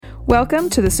Welcome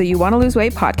to the So You Want to Lose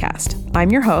Weight podcast. I'm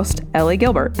your host, Ellie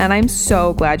Gilbert, and I'm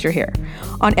so glad you're here.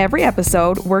 On every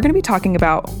episode, we're going to be talking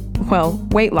about,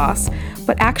 weight loss,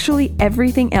 but actually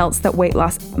everything else that weight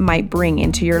loss might bring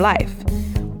into your life.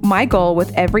 My goal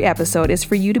with every episode is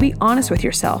for you to be honest with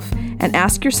yourself and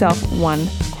ask yourself one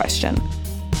question.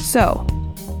 So,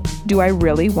 do I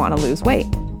really want to lose weight?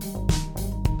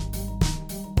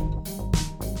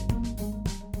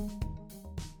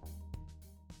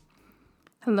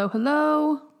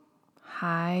 Hello.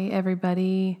 Hi,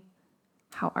 everybody.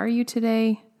 How are you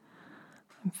today?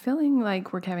 I'm feeling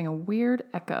like we're having a weird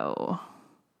echo.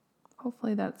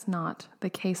 Hopefully that's not the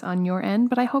case on your end,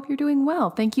 but I hope you're doing well.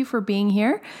 Thank you for being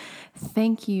here.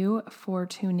 Thank you for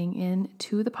tuning in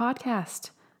to the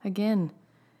podcast. Again,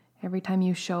 every time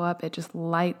you show up, it just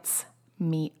lights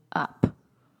me up.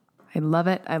 I love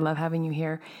it. I love having you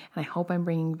here, and I hope I'm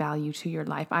bringing value to your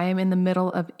life. I am in the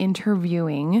middle of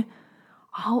interviewing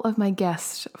all of my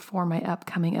guests for my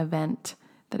upcoming event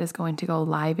that is going to go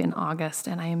live in August.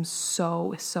 And I am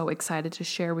so excited to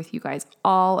share with you guys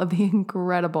all of the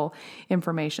incredible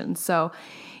information. So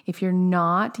if you're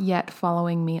not yet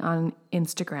following me on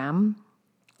Instagram,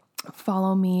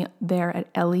 follow me there at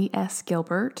Ellie S.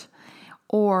 Gilbert,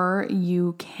 or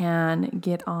you can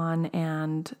get on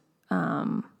and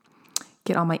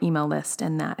get on my email list.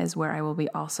 And that is where I will be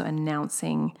also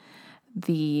announcing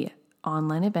the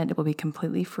online event. It will be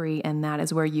completely free, and that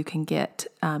is where you can get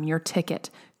your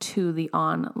ticket to the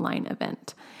online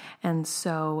event. And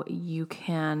so you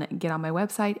can get on my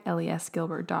website,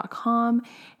 lesgilbert.com,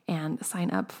 and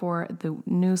sign up for the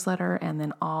newsletter, and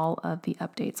then all of the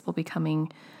updates will be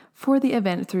coming for the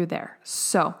event through there.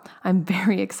 So I'm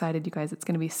very excited, you guys. It's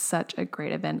going to be such a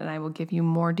great event, and I will give you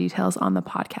more details on the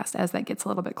podcast as that gets a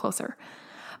little bit closer.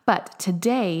 But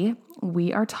today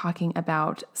we are talking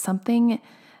about something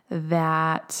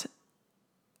that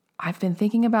I've been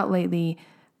thinking about lately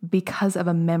because of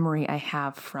a memory I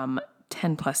have from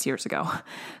 10 plus years ago.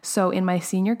 So in my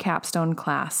senior capstone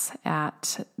class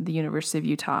at the University of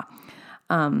Utah,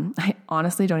 I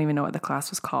honestly don't even know what the class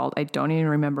was called. I don't even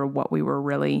remember what we were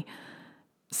really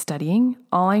studying.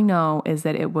 All I know is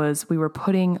that we were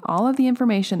putting all of the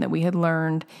information that we had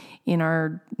learned in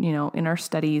our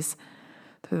studies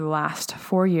through the last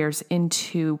 4 years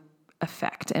into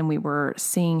effect. And we were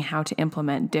seeing how to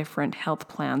implement different health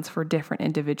plans for different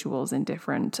individuals and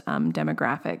different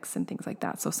demographics and things like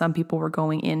that. So some people were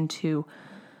going into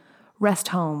rest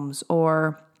homes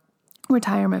or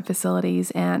retirement facilities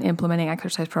and implementing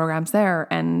exercise programs there.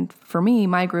 And for me,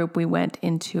 my group, we went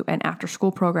into an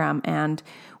after-school program, and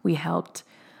we helped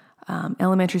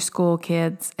elementary school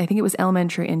kids. I think it was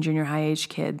elementary and junior high age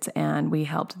kids, and we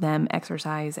helped them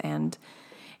exercise and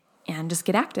just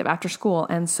get active after school.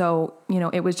 And so,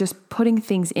 it was just putting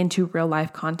things into real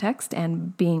life context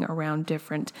and being around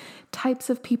different types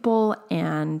of people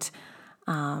and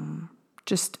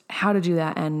just how to do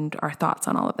that and our thoughts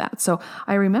on all of that. So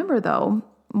I remember, though,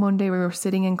 one day we were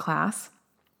sitting in class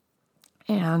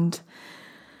and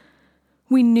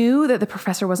we knew that the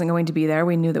professor wasn't going to be there.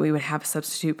 We knew that we would have a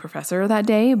substitute professor that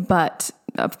day, but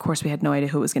of course we had no idea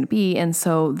who it was going to be. And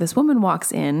so this woman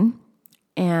walks in,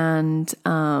 and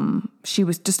she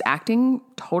was just acting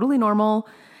totally normal,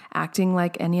 acting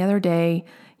like any other day,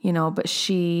 but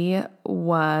she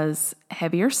was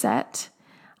heavier set.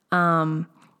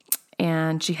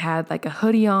 And she had like a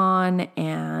hoodie on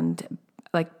and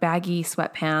like baggy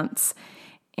sweatpants.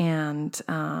 And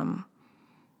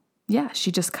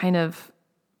she just kind of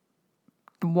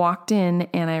walked in,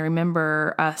 and I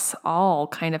remember us all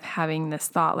kind of having this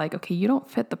thought like, okay, you don't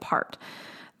fit the part.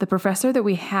 The professor that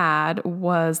we had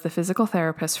was the physical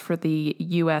therapist for the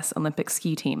U.S. Olympic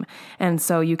ski team. And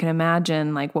so you can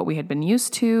imagine like what we had been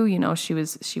used to, she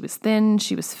was thin,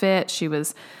 she was fit, she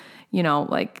was,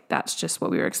 like that's just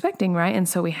what we were expecting, right? And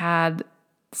so we had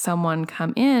someone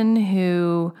come in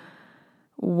who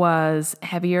was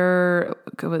heavier,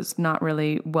 was not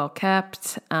really well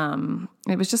kept.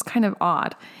 It was just kind of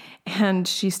odd. And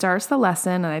she starts the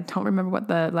lesson, and I don't remember what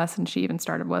the lesson she even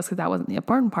started was because that wasn't the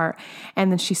important part.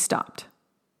 And then she stopped.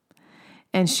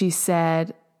 And she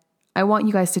said, I want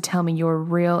you guys to tell me your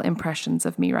real impressions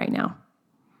of me right now.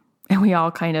 And we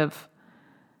all kind of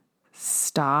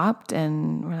stopped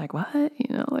and we're like, what?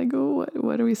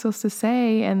 What are we supposed to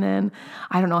say? And then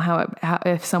I don't know how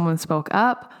if someone spoke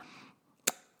up.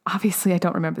 Obviously, I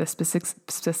don't remember the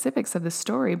specifics of the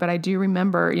story, but I do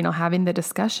remember, having the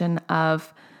discussion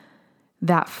of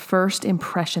that first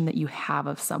impression that you have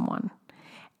of someone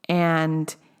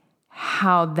and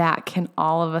how that can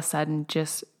all of a sudden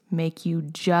just make you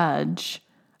judge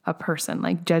a person,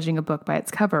 like judging a book by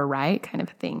its cover, right? Kind of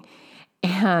a thing.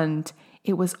 And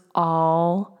It was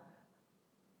all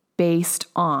based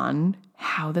on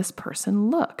how this person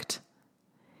looked.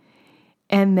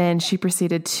 And then she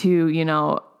proceeded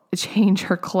to, change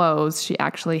her clothes. She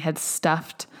actually had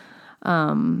stuffed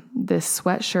this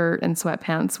sweatshirt and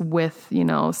sweatpants with,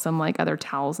 some like other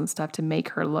towels and stuff to make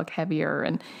her look heavier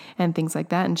and things like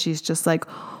that. And she's just like,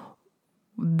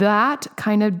 that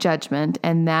kind of judgment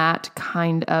and that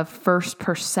kind of first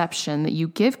perception that you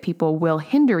give people will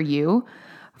hinder you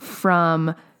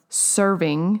from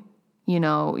serving,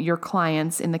 your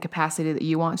clients in the capacity that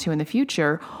you want to in the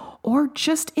future, or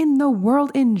just in the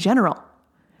world in general.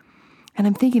 And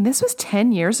I'm thinking, this was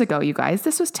 10 years ago, you guys.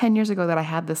 This was 10 years ago that I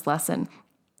had this lesson.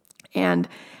 And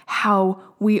how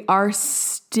we are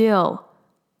still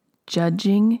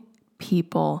judging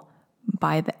people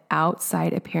by the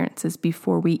outside appearances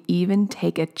before we even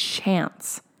take a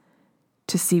chance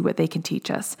to see what they can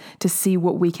teach us, to see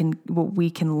what we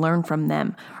can learn from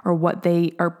them or what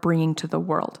they are bringing to the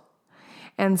world.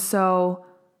 And so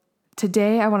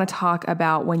today I want to talk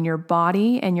about when your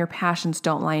body and your passions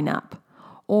don't line up,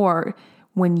 or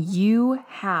when you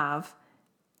have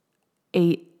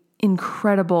an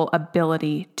incredible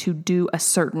ability to do a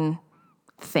certain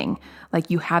thing, like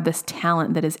you have this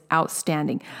talent that is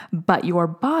outstanding, but your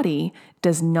body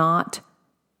does not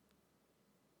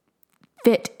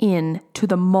fit in to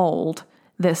the mold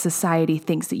that society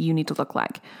thinks that you need to look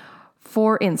like.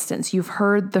 For instance, you've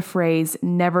heard the phrase,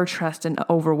 never trust an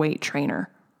overweight trainer,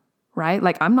 right?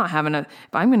 Like if I'm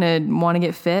going to want to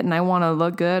get fit and I want to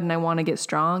look good and I want to get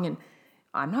strong, and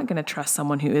I'm not going to trust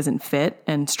someone who isn't fit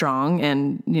and strong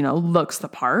and, looks the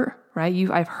part, right?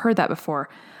 I've heard that before,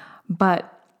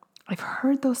 but I've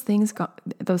heard those things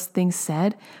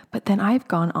said, but then I've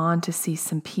gone on to see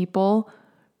some people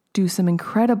do some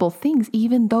incredible things,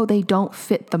 even though they don't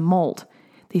fit the mold.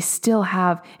 They still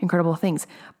have incredible things,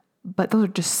 but those are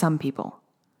just some people.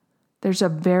 There's a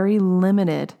very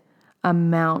limited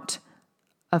amount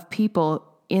of people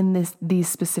in these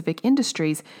specific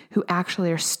industries who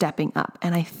actually are stepping up.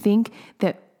 And I think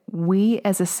that we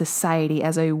as a society,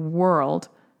 as a world,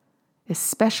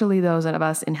 especially those of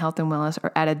us in health and wellness,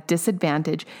 are at a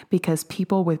disadvantage because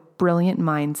people with brilliant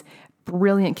minds,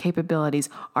 brilliant capabilities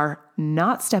are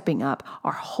not stepping up,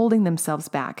 are holding themselves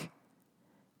back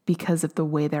because of the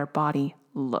way their body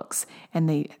looks. And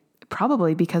they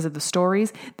probably because of the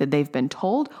stories that they've been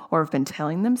told or have been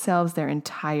telling themselves their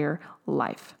entire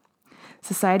life.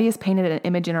 Society has painted an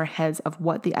image in our heads of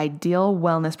what the ideal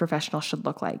wellness professional should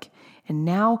look like. And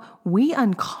now we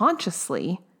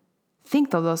unconsciously think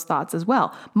those thoughts as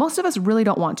well. Most of us really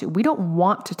don't want to. We don't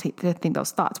want to think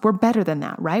those thoughts. We're better than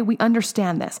that, right? We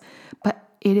understand this. But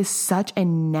it is such a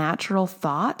natural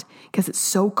thought because it's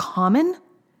so common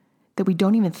that we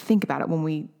don't even think about it when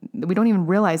we don't even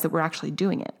realize that we're actually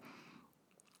doing it.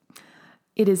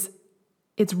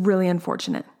 It's really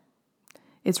unfortunate.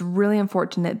 It's really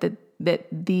unfortunate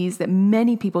that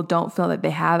many people don't feel that they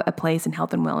have a place in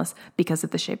health and wellness because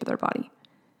of the shape of their body.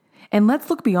 And let's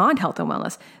look beyond health and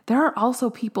wellness. There are also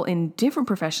people in different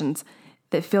professions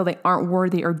that feel they aren't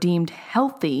worthy or deemed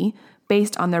healthy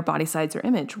based on their body size or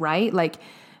image, right? Like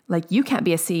you can't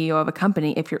be a CEO of a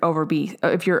company if you're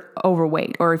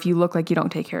overweight, or if you look like you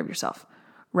don't take care of yourself,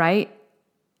 right?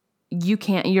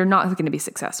 You're not going to be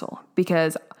successful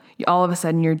because all of a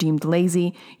sudden you're deemed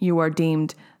lazy. You are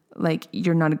deemed like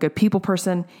you're not a good people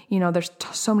person. There's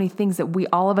so many things that we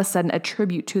all of a sudden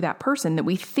attribute to that person that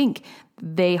we think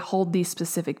they hold these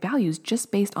specific values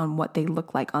just based on what they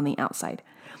look like on the outside.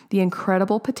 The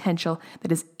incredible potential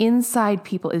that is inside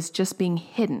people is just being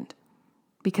hidden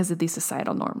because of these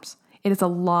societal norms. It is a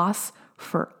loss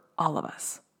for all of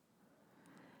us.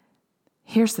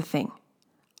 Here's the thing.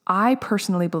 I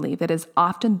personally believe that it is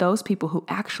often those people who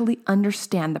actually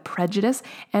understand the prejudice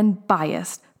and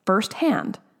bias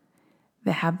firsthand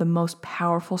that have the most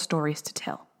powerful stories to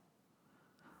tell.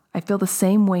 I feel the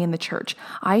same way in the church.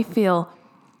 I feel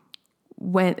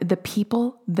when the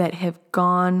people that have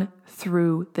gone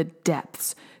through the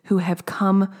depths, who have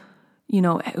come,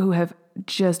 who have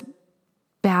just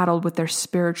battled with their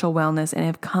spiritual wellness and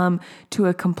have come to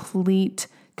a complete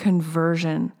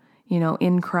conversion,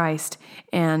 in Christ,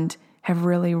 and have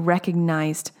really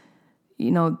recognized,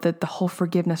 the whole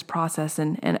forgiveness process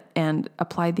and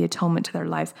applied the atonement to their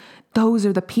lives. Those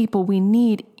are the people we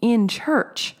need in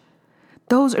church.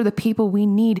 Those are the people we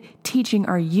need teaching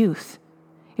our youth.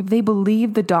 If they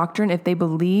believe the doctrine, if they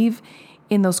believe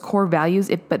in those core values,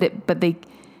 but they,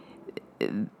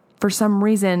 for some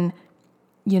reason,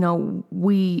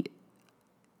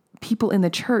 people in the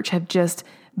church have just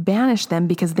banished them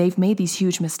because they've made these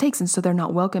huge mistakes and so they're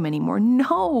not welcome anymore.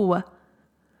 No.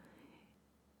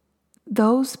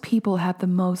 Those people have the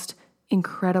most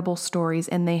incredible stories,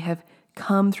 and they have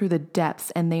come through the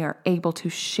depths, and they are able to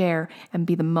share and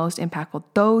be the most impactful.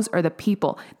 Those are the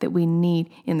people that we need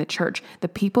in the church. The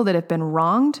people that have been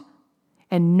wronged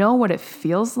and know what it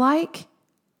feels like.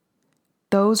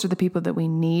 Those are the people that we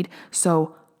need.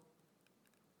 So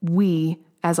we,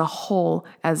 as a whole,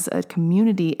 as a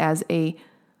community, as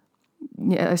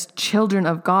children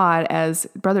of God, as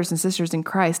brothers and sisters in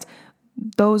Christ,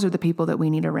 those are the people that we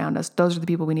need around us. Those are the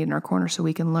people we need in our corner so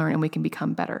we can learn and we can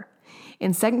become better.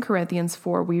 In 2 Corinthians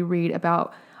 4, we read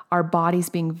about our bodies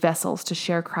being vessels to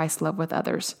share Christ's love with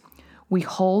others. We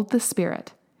hold the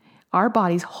Spirit. Our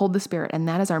bodies hold the Spirit, and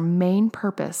that is our main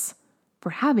purpose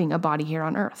for having a body here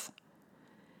on earth.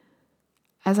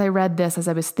 As I read this, as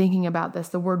I was thinking about this,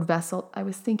 the word vessel, I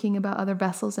was thinking about other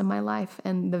vessels in my life,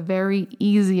 and the very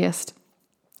easiest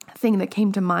thing that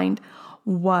came to mind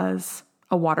was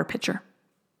a water pitcher.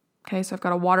 Okay, so I've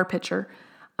got a water pitcher.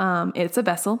 It's a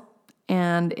vessel,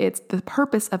 and the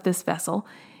purpose of this vessel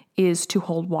is to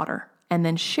hold water and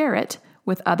then share it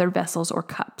with other vessels or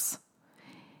cups.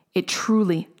 It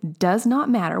truly does not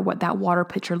matter what that water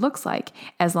pitcher looks like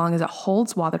as long as it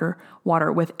holds water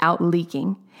without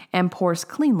leaking and pours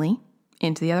cleanly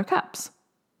into the other cups,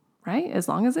 right? As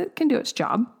long as it can do its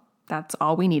job, that's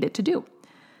all we need it to do.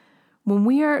 When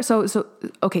we are, so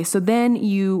then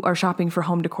you are shopping for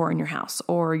home decor in your house,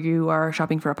 or you are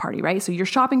shopping for a party, right? So you're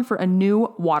shopping for a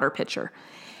new water pitcher.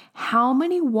 How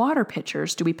many water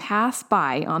pitchers do we pass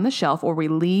by on the shelf, or we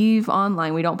leave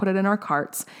online? We don't put it in our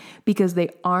carts because they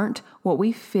aren't what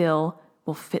we feel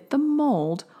will fit the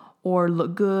mold or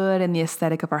look good in the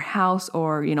aesthetic of our house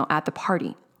or, at the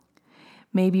party.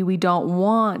 Maybe we don't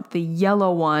want the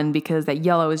yellow one because that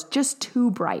yellow is just too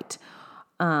bright.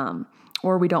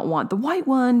 Or we don't want the white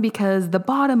one because the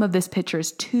bottom of this pitcher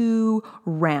is too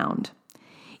round.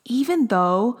 Even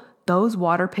though those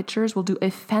water pitchers will do a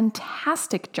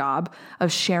fantastic job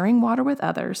of sharing water with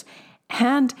others,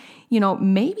 and,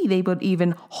 maybe they would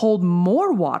even hold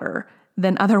more water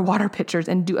than other water pitchers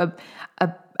and do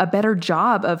a better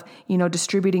job of,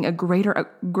 distributing a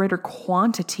greater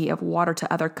quantity of water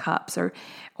to other cups,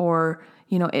 or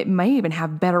it may even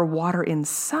have better water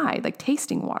inside, like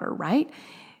tasting water, right?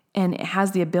 And it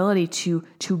has the ability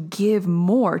to give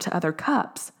more to other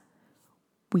cups.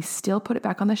 We still put it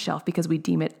back on the shelf because we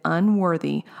deem it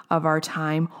unworthy of our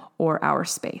time or our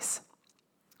space.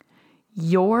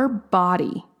 Your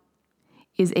body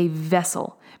is a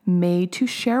vessel made to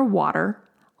share water,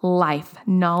 life,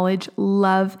 knowledge,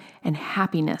 love, and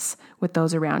happiness with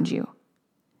those around you.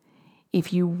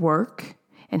 If you work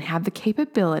and have the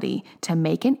capability to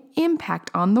make an impact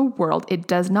on the world, it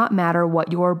does not matter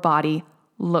what your body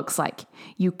looks like.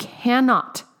 You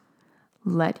cannot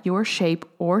let your shape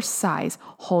or size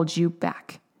hold you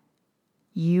back.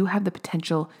 You have the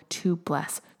potential to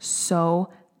bless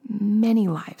so many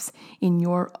lives in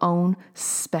your own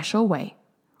special way,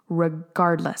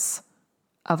 regardless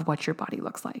of what your body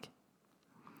looks like.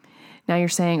 Now you're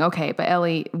saying, okay, but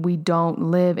Ellie, we don't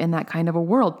live in that kind of a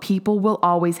world. People will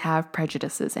always have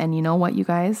prejudices. And you know what, you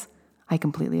guys? I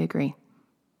completely agree.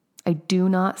 I do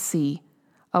not see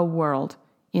a world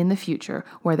in the future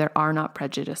where there are not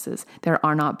prejudices, there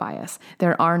are not bias,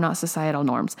 there are not societal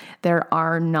norms, there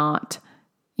are not,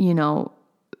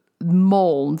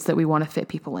 molds that we want to fit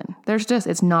people in.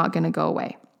 It's not going to go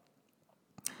away.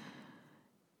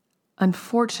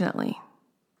 Unfortunately,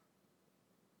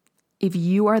 if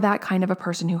you are that kind of a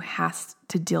person who has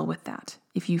to deal with that,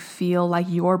 if you feel like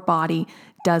your body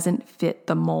doesn't fit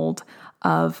the mold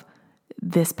of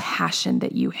this passion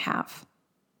that you have,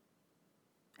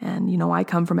 and, I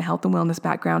come from a health and wellness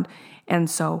background. And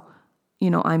so,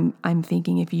 I'm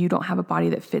thinking if you don't have a body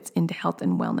that fits into health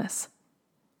and wellness,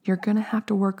 you're going to have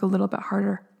to work a little bit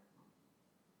harder.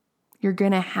 You're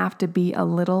going to have to be a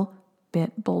little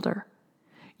bit bolder.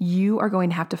 You are going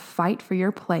to have to fight for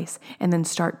your place and then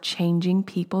start changing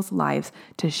people's lives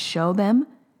to show them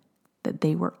that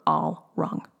they were all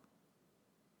wrong.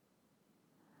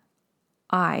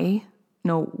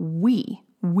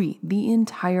 We, the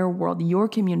entire world, your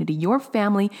community, your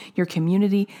family, your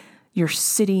community, your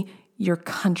city, your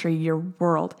country, your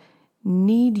world,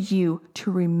 need you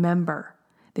to remember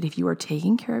that if you are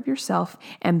taking care of yourself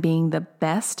and being the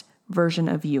best version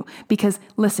of you, because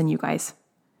listen, you guys,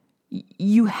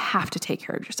 you have to take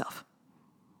care of yourself.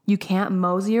 You can't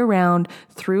mosey around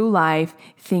through life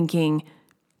thinking,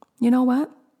 you know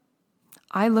what?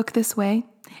 I look this way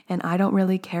and I don't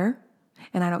really care.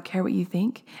 And I don't care what you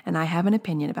think, and I have an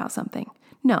opinion about something.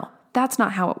 No, that's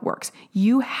not how it works.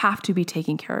 You have to be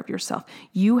taking care of yourself.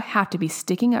 You have to be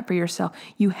sticking up for yourself.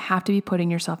 You have to be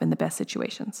putting yourself in the best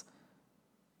situations.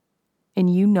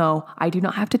 And you know, I do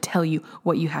not have to tell you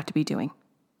what you have to be doing.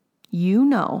 You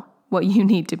know what you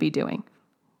need to be doing,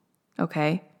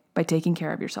 okay, by taking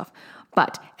care of yourself.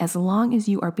 But as long as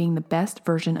you are being the best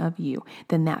version of you,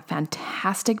 then that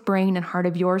fantastic brain and heart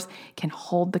of yours can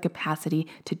hold the capacity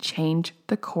to change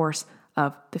the course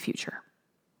of the future.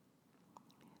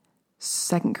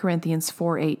 2 Corinthians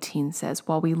 4:18 says,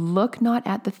 while we look not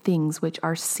at the things which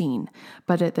are seen,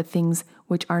 but at the things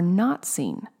which are not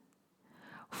seen.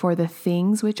 For the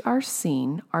things which are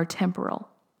seen are temporal,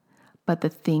 but the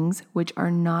things which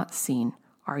are not seen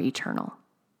are eternal.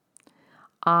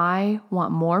 I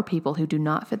want more people who do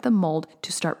not fit the mold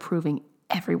to start proving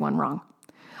everyone wrong.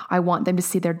 I want them to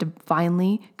see their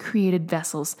divinely created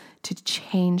vessels to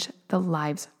change the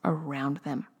lives around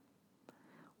them.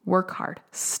 Work hard,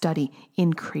 study,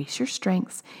 increase your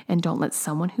strengths, and don't let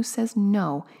someone who says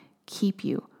no keep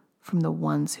you from the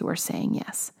ones who are saying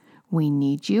yes. We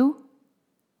need you.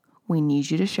 We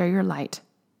need you to share your light.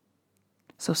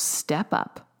 So step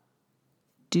up,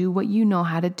 do what you know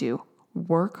how to do,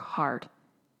 work hard,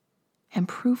 and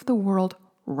prove the world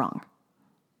wrong.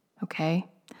 Okay?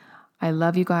 I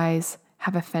love you guys.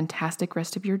 Have a fantastic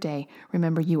rest of your day.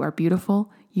 Remember, you are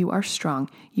beautiful, you are strong,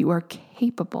 you are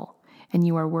capable, and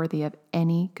you are worthy of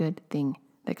any good thing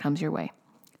that comes your way.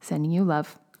 Sending you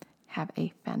love. Have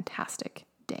a fantastic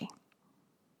day.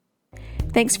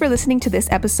 Thanks for listening to this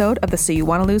episode of the So You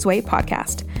Want to Lose Weight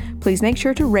podcast. Please make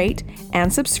sure to rate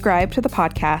and subscribe to the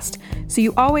podcast so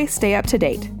you always stay up to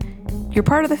date. You're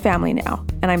part of the family now,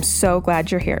 and I'm so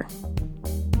glad you're here.